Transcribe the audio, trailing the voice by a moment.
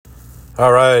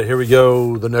All right, here we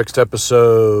go. The next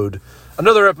episode.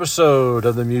 Another episode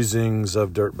of the Musings of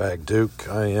Dirtbag Duke.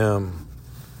 I am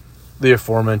the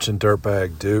aforementioned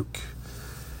Dirtbag Duke.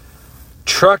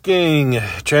 Trucking,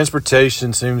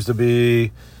 transportation seems to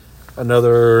be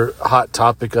another hot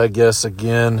topic, I guess,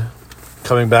 again,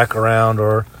 coming back around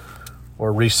or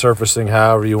resurfacing,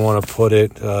 however you want to put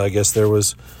it. I guess there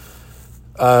was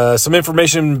some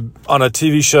information on a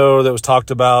TV show that was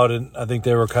talked about, and I think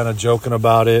they were kind of joking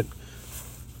about it,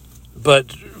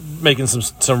 but making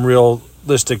some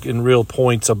realistic and real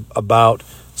points about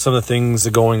some of the things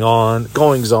that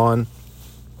goings on.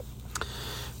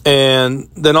 And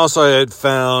then also I had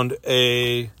found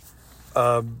a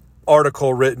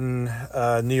article written,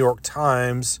 New York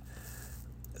Times,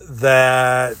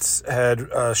 that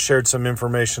had shared some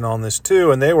information on this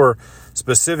too, and they were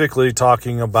specifically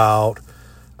talking about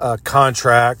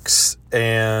contracts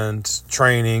and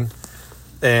training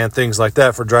and things like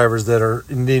that for drivers that are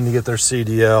needing to get their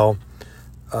CDL,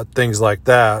 things like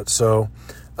that. So,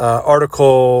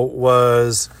 article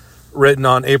was written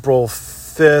on April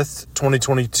 5th,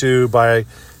 2022 by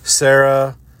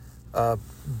Sarah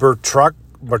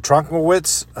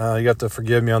Bertrymowicz. You have to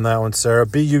forgive me on that one, Sarah.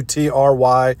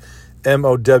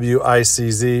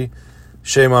 Butrymowicz.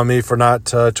 Shame on me for not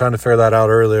trying to figure that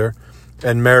out earlier.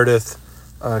 And Meredith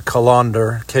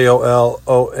Kolodner, Kolodner.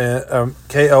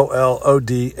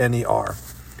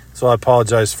 So I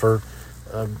apologize for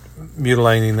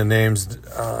mutilating the names.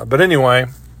 But anyway,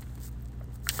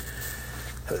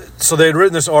 so they had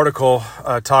written this article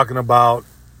talking about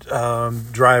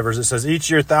drivers. It says, each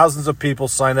year thousands of people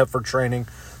sign up for training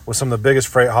with some of the biggest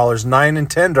freight haulers. 9 in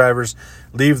 10 drivers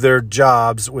leave their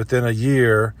jobs within a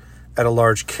year at a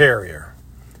large carrier.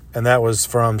 And that was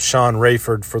from Sean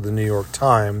Rayford for the New York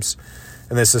Times.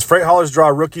 And this says, freight haulers draw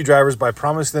rookie drivers by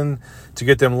promising them to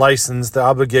get them licensed. The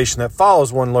obligation that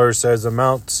follows, one lawyer says,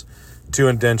 amounts to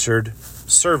indentured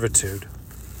servitude.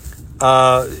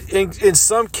 In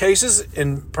some cases,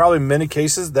 in probably many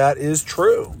cases, that is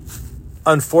true.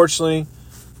 Unfortunately,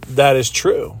 that is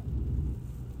true.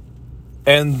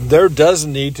 And there does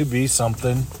need to be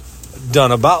something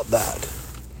done about that.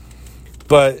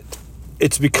 But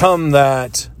it's become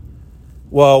that,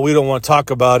 well, we don't want to talk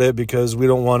about it because we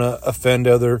don't want to offend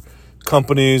other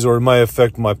companies, or it might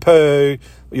affect my pay,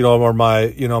 or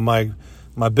my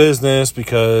business,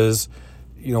 because,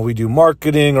 we do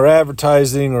marketing or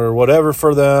advertising or whatever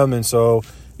for them. And so,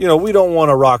 we don't want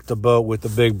to rock the boat with the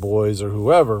big boys or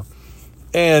whoever.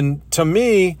 And to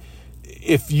me,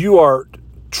 if you are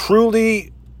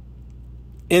truly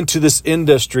into this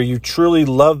industry, you truly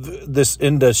love this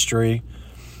industry,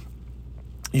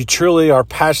 you truly are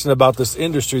passionate about this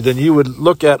industry, then you would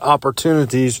look at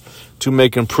opportunities to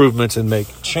make improvements and make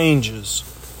changes.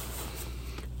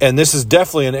 And this is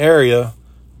definitely an area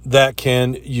that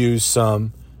can use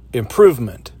some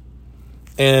improvement.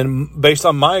 And based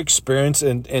on my experience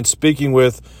and speaking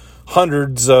with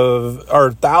thousands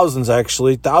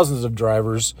of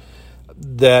drivers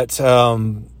that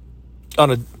on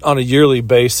a yearly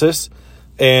basis,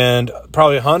 and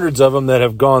probably hundreds of them that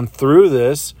have gone through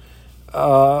this,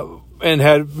 and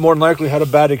had more than likely had a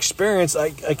bad experience,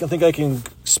 I can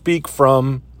speak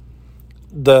from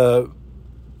the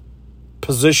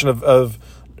position of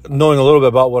knowing a little bit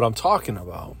about what I'm talking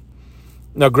about.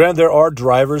 Now, granted, there are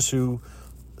drivers who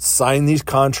sign these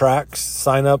contracts,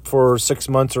 sign up for 6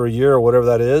 months or a year or whatever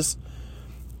that is,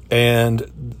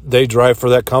 and they drive for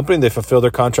that company, they fulfill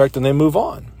their contract, and they move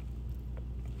on.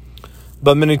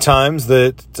 But many times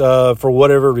that, for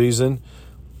whatever reason,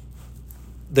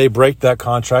 they break that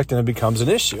contract and it becomes an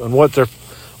issue. And what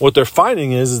they're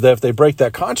finding is that if they break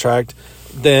that contract,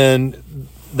 then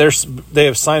they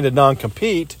have signed a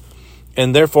non-compete,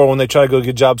 and therefore when they try to go get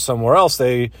a job somewhere else,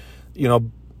 they,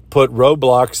 put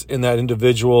roadblocks in that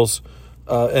individual's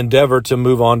endeavor to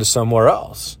move on to somewhere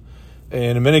else.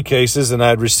 And in many cases, and I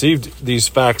had received these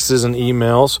faxes and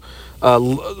emails,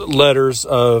 letters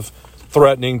of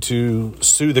threatening to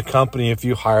sue the company if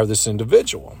you hire this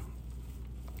individual.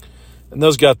 And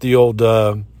those got the old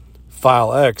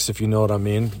file X, if you know what I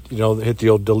mean. Hit the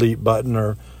old delete button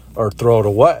or throw it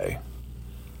away.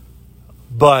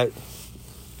 But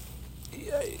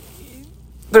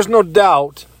there's no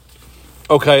doubt,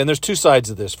 okay, and there's two sides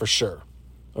of this for sure.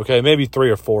 Okay, maybe 3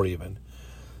 or 4 even.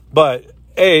 But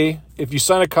if you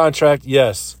sign a contract,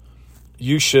 yes,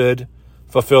 you should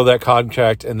fulfill that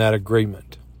contract and that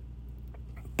agreement.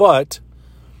 But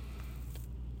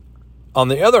on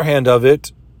the other hand of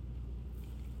it,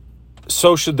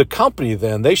 so should the company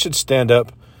then. They should stand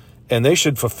up and they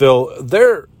should fulfill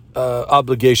their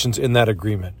obligations in that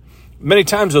agreement. Many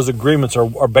times those agreements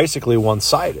are basically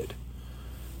one-sided.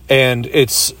 and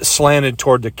it's slanted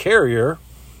toward the carrier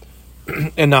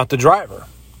and not the driver.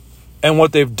 And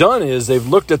what they've done is they've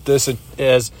looked at this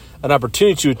as an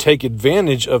opportunity to take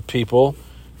advantage of people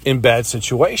in bad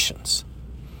situations.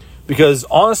 Because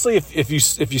honestly, if you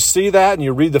see that and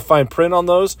you read the fine print on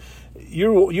those,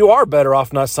 you are better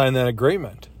off not signing that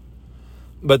agreement.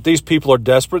 But these people are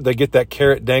desperate. They get that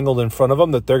carrot dangled in front of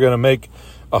them that they're going to make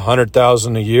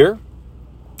 $100,000 a year,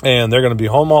 and they're going to be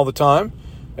home all the time,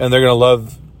 and they're going to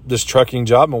love this trucking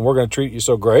job, and we're going to treat you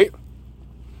so great.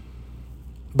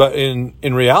 But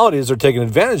in reality, they're taking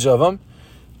advantage of them,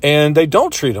 and they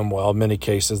don't treat them well in many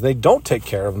cases. They don't take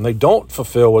care of them. They don't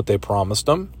fulfill what they promised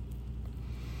them.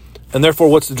 And therefore,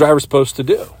 what's the driver supposed to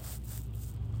do?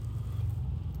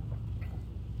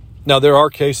 Now, there are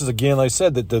cases, again, like I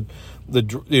said, that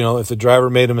if the driver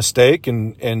made a mistake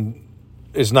and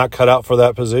is not cut out for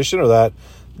that position or that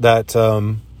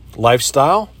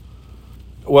lifestyle,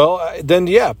 well, then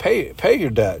pay your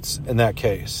debts in that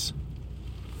case.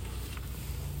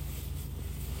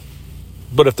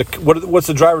 But what's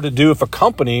the driver to do if a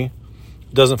company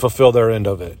doesn't fulfill their end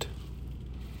of it?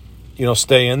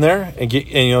 Stay in there and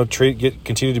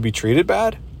continue to be treated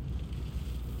bad?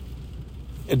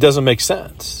 It doesn't make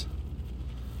sense.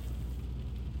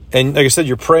 And like I said,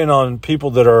 you're preying on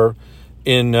people that are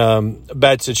in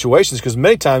bad situations, because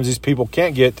many times these people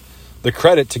can't get the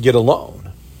credit to get a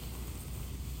loan,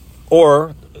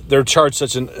 or they're charged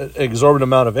such an exorbitant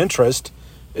amount of interest.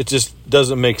 It just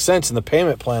doesn't make sense, and the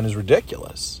payment plan is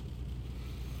ridiculous.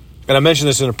 And I mentioned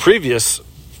this in a previous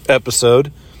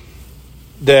episode,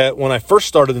 that when I first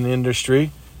started in the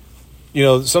industry,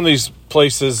 some of these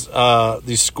places,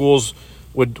 these schools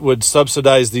would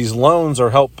subsidize these loans,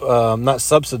 or help, not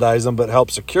subsidize them, but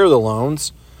help secure the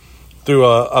loans through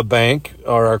a bank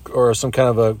or some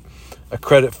kind of a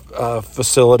credit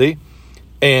facility.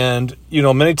 And,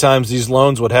 many times these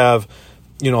loans would have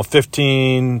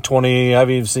 15, 20,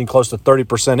 I've even seen close to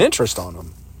 30% interest on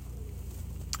them.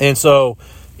 And so,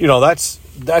 that's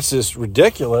just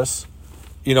ridiculous,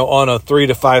 on a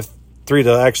 $3,000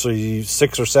 to actually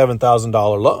 $6,000 or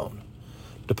 $7,000 loan,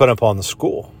 depending upon the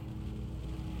school.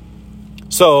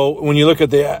 So when you look at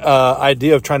the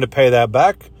idea of trying to pay that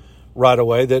back right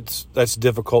away, that's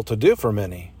difficult to do for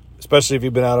many, especially if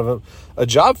you've been out of a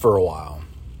job for a while,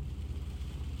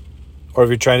 or if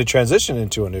you're trying to transition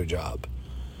into a new job.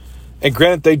 And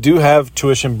granted, they do have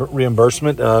tuition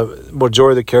reimbursement.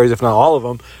 Majority of the carriers, if not all of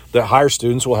them, that hire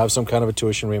students will have some kind of a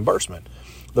tuition reimbursement.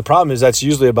 The problem is that's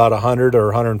usually about $100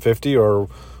 or $150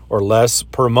 or less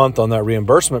per month on that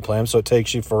reimbursement plan. So it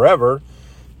takes you forever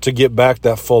to get back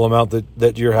that full amount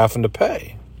that you're having to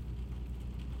pay.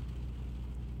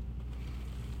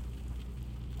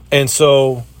 And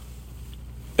so,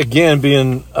 again,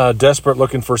 being desperate,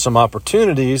 looking for some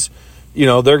opportunities,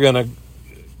 they're going to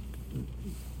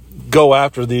go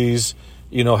after these,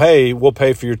 hey, we'll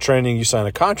pay for your training, you sign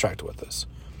a contract with us.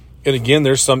 And again,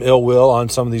 there's some ill will on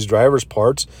some of these drivers'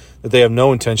 parts that they have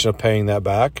no intention of paying that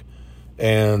back,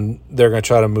 and they're going to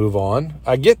try to move on.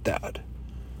 I get that.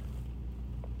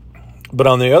 But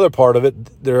on the other part of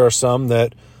it, there are some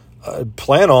that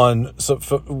plan on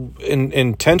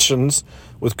intentions,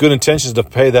 with good intentions, to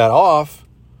pay that off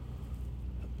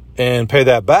and pay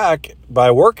that back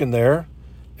by working there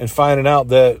and finding out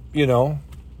that,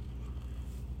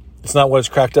 it's not what it's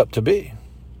cracked up to be.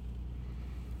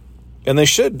 And they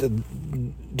should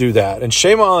do that. And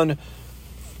shame on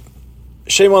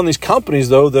these companies,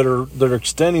 though, that are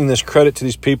extending this credit to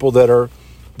these people that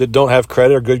don't have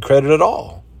credit or good credit at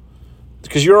all.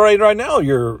 Because you're right now,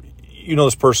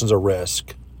 this person's a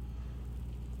risk.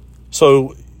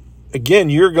 So again,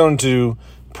 you're going to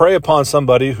prey upon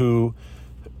somebody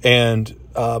and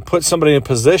put somebody in a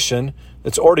position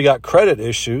that's already got credit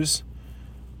issues,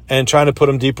 and trying to put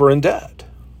them deeper in debt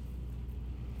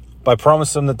by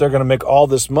promising them that they're going to make all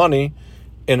this money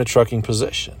in a trucking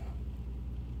position.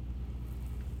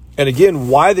 And again,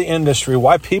 why the industry,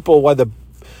 why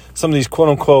some of these quote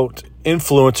unquote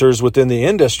influencers within the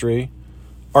industry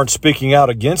aren't speaking out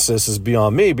against this is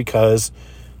beyond me, because,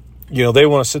 they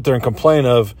want to sit there and complain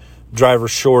of driver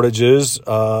shortages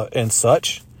and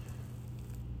such.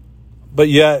 But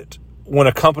yet, when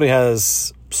a company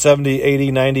has 70,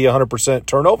 80, 90, 100%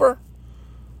 turnover,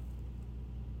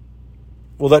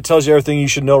 well, that tells you everything you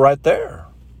should know right there.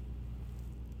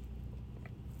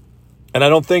 And I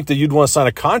don't think that you'd want to sign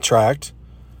a contract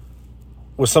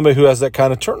with somebody who has that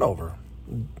kind of turnover.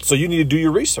 So you need to do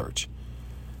your research.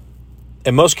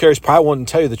 And most carriers probably wouldn't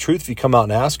tell you the truth if you come out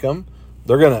and ask them.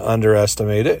 They're going to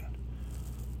underestimate it.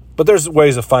 But there's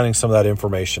ways of finding some of that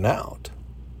information out.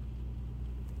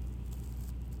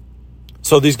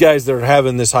 So these guys that are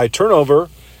having this high turnover,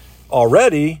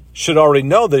 already should already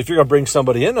know that if you're going to bring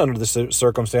somebody in under the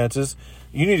circumstances,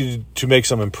 you need to make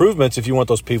some improvements if you want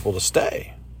those people to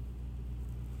stay.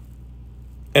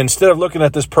 Instead of looking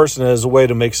at this person as a way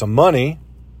to make some money,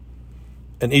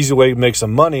 an easy way to make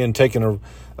some money and taking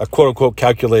a quote-unquote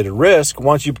calculated risk,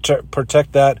 why don't you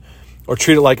protect that or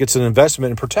treat it like it's an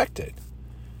investment and protect it?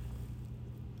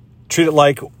 Treat it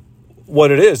like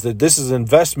what it is, that this is an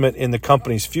investment in the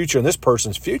company's future and this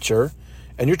person's future,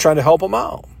 and you're trying to help them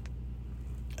out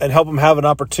and help them have an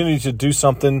opportunity to do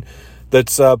something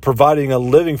that's providing a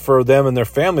living for them and their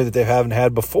family that they haven't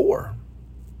had before.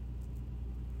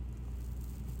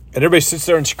 And everybody sits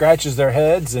there and scratches their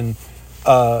heads and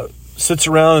sits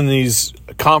around in these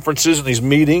conferences and these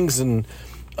meetings and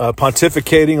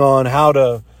pontificating on how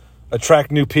to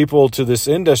attract new people to this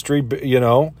industry,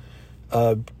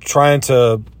 trying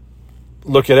to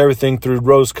look at everything through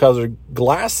rose-colored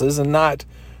glasses and not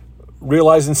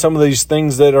realizing some of these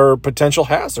things that are potential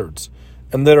hazards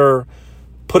and that are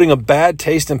putting a bad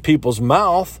taste in people's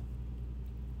mouth.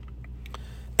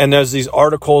 And as these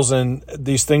articles and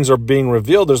these things are being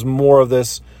revealed, there's more of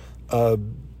this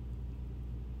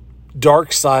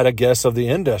dark side, I guess, of the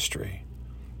industry.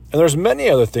 And there's many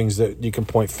other things that you can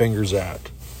point fingers at.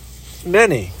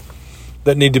 Many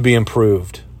that need to be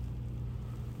improved.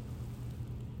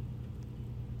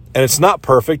 And it's not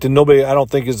perfect, and nobody, I don't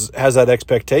think, has that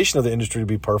expectation of the industry to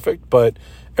be perfect, but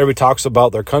everybody talks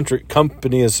about their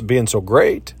company as being so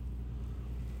great.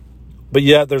 But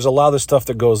yet there's a lot of the stuff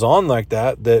that goes on like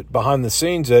that behind the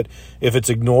scenes, that if it's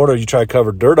ignored or you try to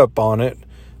cover dirt up on it,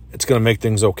 it's going to make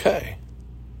things okay.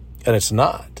 And it's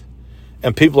not.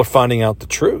 And people are finding out the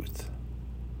truth.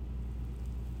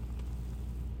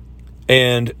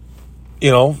 And,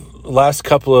 last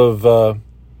couple of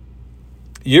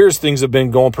years, things have been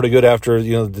going pretty good after,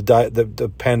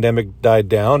 the pandemic died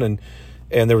down and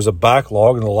there was a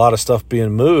backlog and a lot of stuff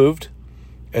being moved.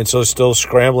 And so still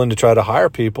scrambling to try to hire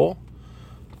people,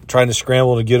 trying to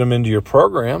scramble to get them into your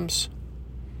programs.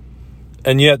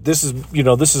 And yet this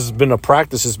has been a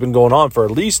practice that's been going on for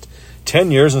at least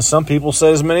 10 years, and some people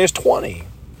say as many as 20.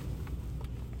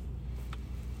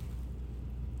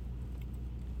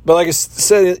 But like I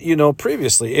said,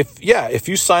 previously, if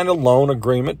you sign a loan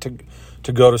agreement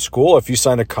to go to school, if you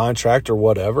sign a contract or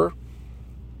whatever,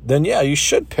 then you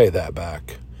should pay that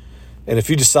back. And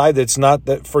if you decide that it's not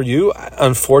that for you,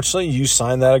 unfortunately, you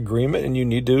sign that agreement and you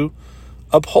need to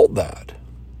uphold that.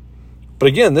 But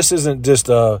again, this isn't just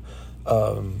a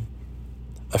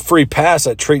free pass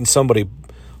at treating somebody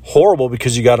horrible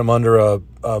because you got them under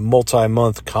a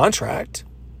multi-month contract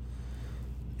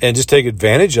and just take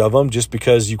advantage of them just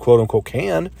because you quote unquote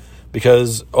can,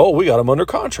 because, we got them under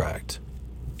contract.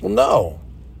 Well, no,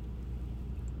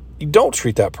 you don't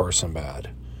treat that person bad.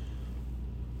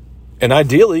 And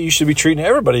ideally, you should be treating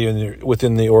everybody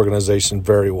within the organization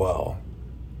very well.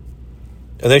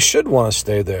 And they should want to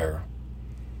stay there.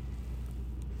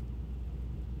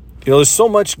 There's so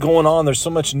much going on. There's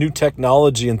so much new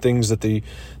technology and things that the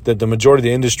majority of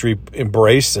the industry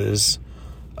embraces.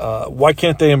 Why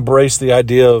can't they embrace the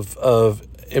idea of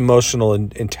emotional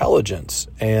intelligence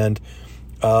and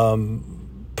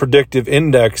predictive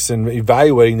index and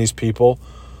evaluating these people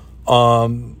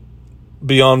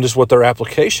beyond just what their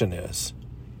application is,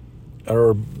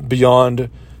 or beyond,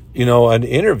 an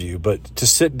interview, but to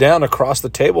sit down across the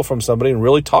table from somebody and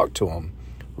really talk to them,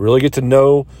 really get to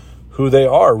know who they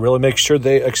are, really make sure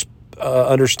they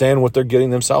understand what they're getting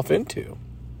themselves into,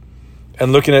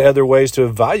 and looking at other ways to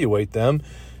evaluate them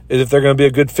if they're going to be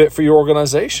a good fit for your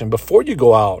organization before you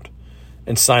go out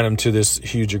and sign them to this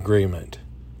huge agreement.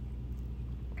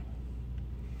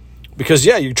 Because,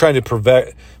 you're trying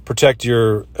to protect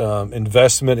your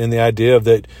investment in the idea of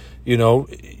that, you don't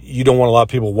want a lot of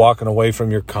people walking away from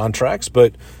your contracts,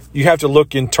 but you have to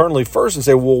look internally first and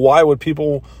say, well, why would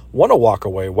people want to walk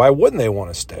away? Why wouldn't they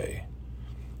want to stay?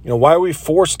 Why are we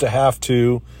forced to have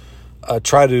to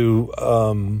try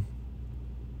to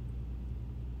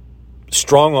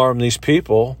strong arm these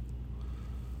people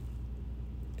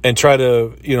and try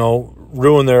to,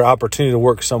 ruin their opportunity to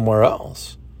work somewhere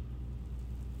else?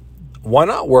 Why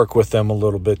not work with them a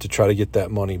little bit to try to get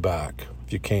that money back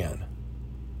if you can?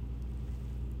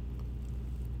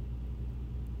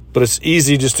 But it's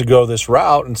easy just to go this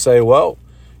route and say, well,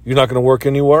 you're not going to work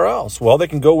anywhere else. Well, they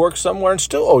can go work somewhere and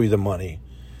still owe you the money.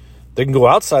 They can go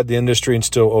outside the industry and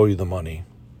still owe you the money.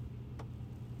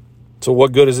 So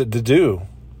what good is it to do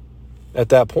at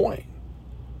that point?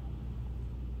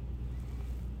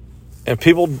 And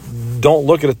people don't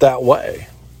look at it that way.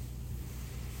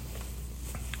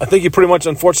 I think you pretty much,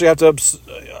 unfortunately, have to,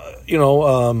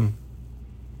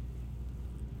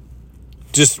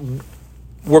 just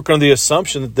work on the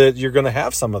assumption that you're going to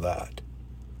have some of that.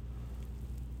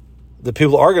 The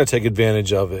people are going to take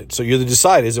advantage of it. So you either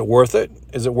decide, is it worth it?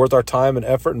 Is it worth our time and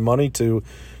effort and money to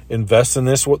invest in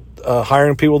this,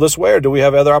 hiring people this way? Or do we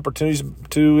have other opportunities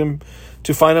to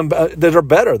find them that are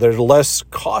better, that are less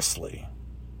costly?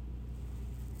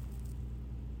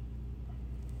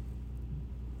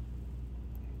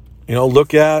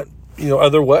 Look at,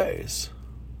 other ways.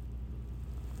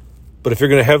 But if you're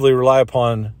going to heavily rely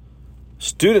upon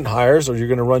student hires, or you're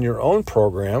going to run your own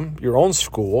program, your own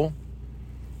school,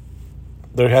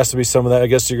 there has to be some of that. I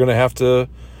guess you're going to have to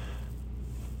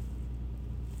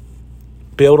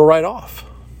be able to write off.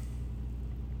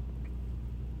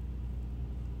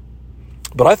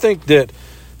 But I think that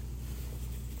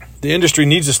the industry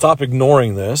needs to stop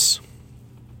ignoring this,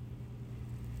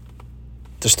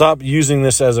 to stop using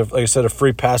this as, like I said, a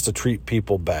free pass to treat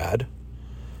people bad,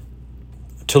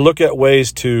 to look at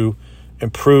ways to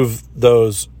improve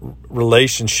those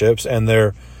relationships and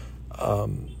their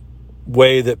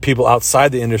way that people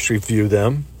outside the industry view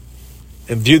them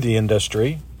and view the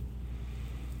industry,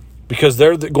 because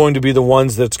they're going to be the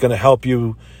ones that's going to help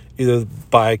you either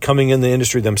by coming in the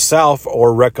industry themselves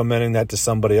or recommending that to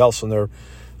somebody else in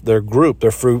their group,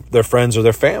 their friends, or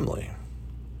their family.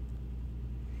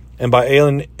 And by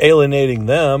alienating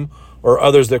them or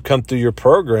others that come through your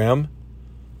program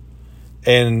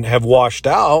and have washed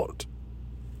out,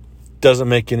 doesn't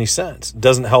make any sense.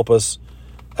 Doesn't help us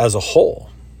as a whole.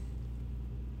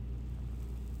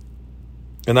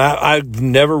 And I've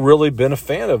never really been a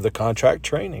fan of the contract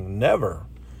training. Never.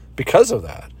 Because of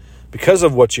that. Because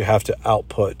of what you have to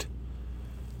output.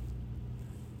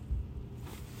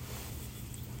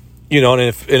 And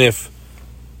if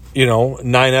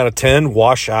 9 out of 10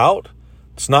 wash out,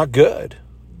 it's not good.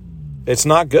 It's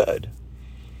not good.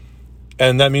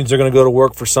 And that means they're going to go to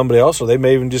work for somebody else, or they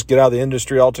may even just get out of the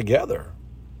industry altogether.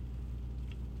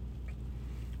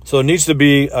 So it needs to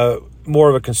be more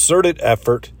of a concerted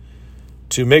effort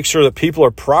to make sure that people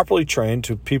are properly trained,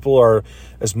 to people are,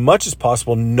 as much as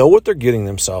possible, know what they're getting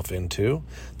themselves into,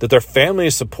 that their family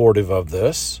is supportive of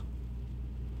this,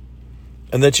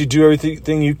 and that you do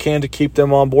everything you can to keep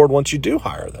them on board once you do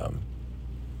hire them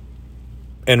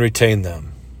and retain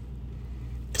them.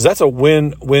 Because that's a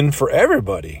win-win for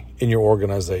everybody in your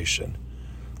organization.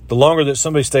 The longer that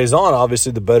somebody stays on,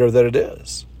 obviously, the better that it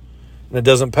is. And it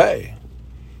doesn't pay.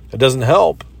 It doesn't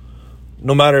help,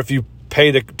 no matter if you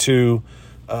pay to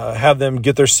have them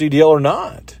get their CDL or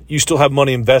not. You still have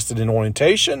money invested in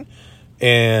orientation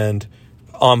and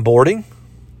onboarding,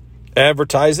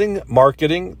 advertising,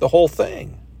 marketing, the whole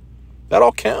thing. That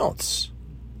all counts.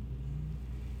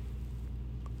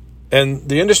 And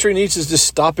the industry needs to just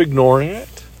stop ignoring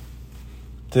it.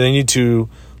 They need to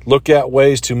look at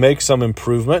ways to make some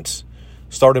improvements,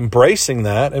 start embracing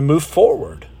that, and move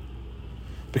forward.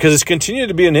 Because it's continued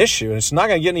to be an issue, and it's not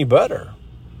going to get any better.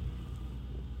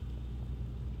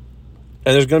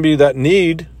 And there's going to be that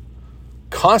need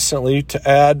constantly to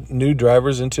add new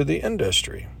drivers into the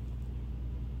industry.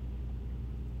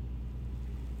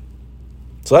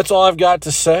 So that's all I've got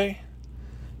to say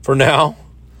for now.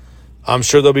 I'm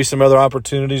sure there'll be some other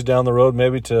opportunities down the road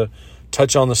maybe to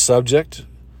touch on the subject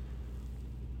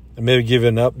and maybe give you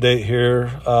an update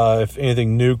here if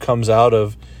anything new comes out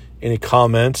of any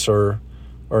comments or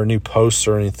new posts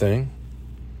or anything.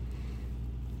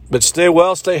 But stay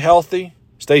well, stay healthy,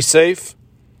 stay safe,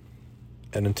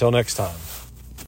 and until next time.